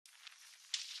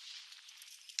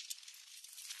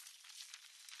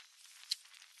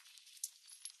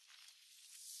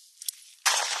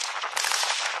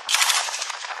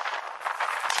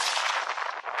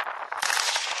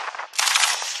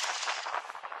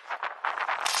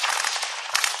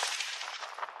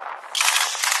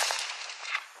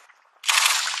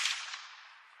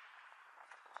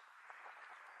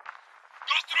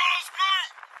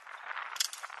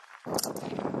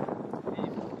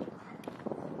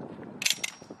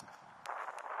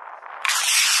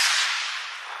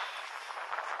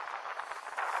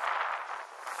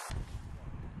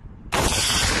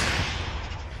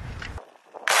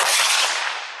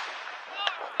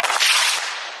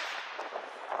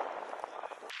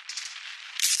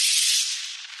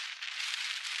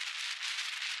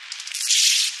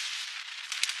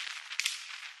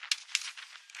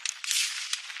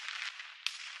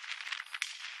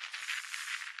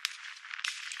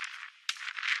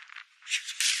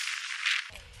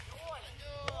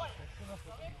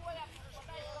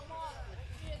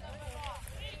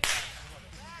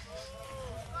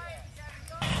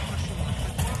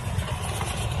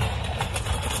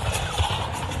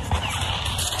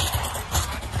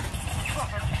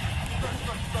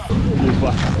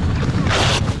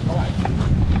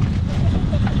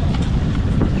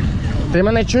Ти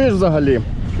мене чуєш взагалі?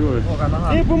 Чую.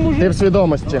 Ти в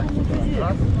свідомості?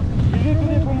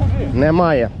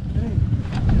 Немає.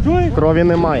 Крові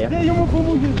немає.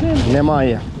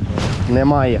 Немає.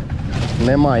 Немає.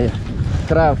 Немає.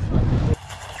 Крев.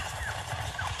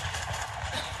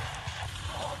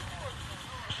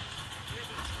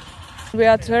 We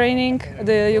are training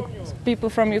the people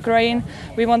from Ukraine.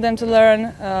 We want them to learn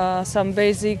some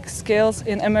basic skills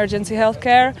in emergency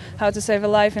healthcare, how to save a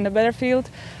life in the battlefield.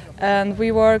 And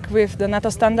we work with the NATO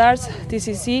standards,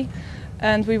 TCC,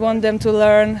 and we want them to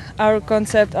learn our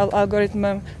concept, our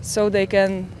algorithm, so they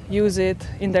can use it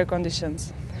in their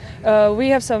conditions. We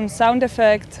have some sound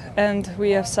effect and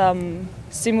we have some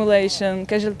simulation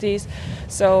casualties,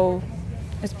 so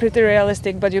it's pretty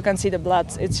realistic, but you can see the blood.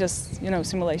 It's just,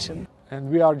 simulation. And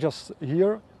we are just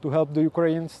here to help the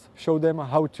Ukrainians, show them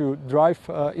how to drive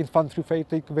infantry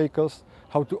vehicles,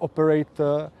 how to operate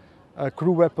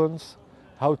crew weapons,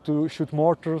 how to shoot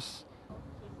mortars.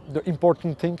 The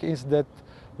important thing is that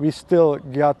we still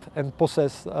got and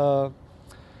possess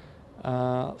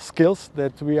skills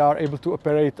that we are able to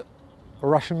operate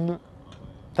Russian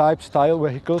type style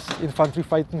vehicles, infantry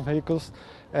fighting vehicles,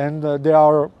 and they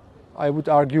are, I would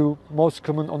argue, most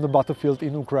common on the battlefield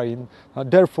in Ukraine.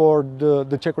 Therefore,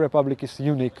 the Czech Republic is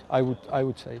unique, I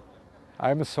would say.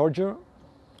 I am a soldier,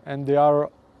 and they are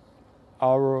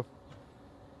our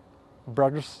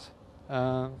brothers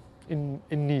in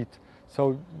need.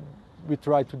 So we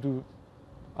try to do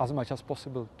as much as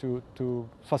possible to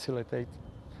facilitate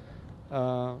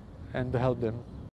and help them.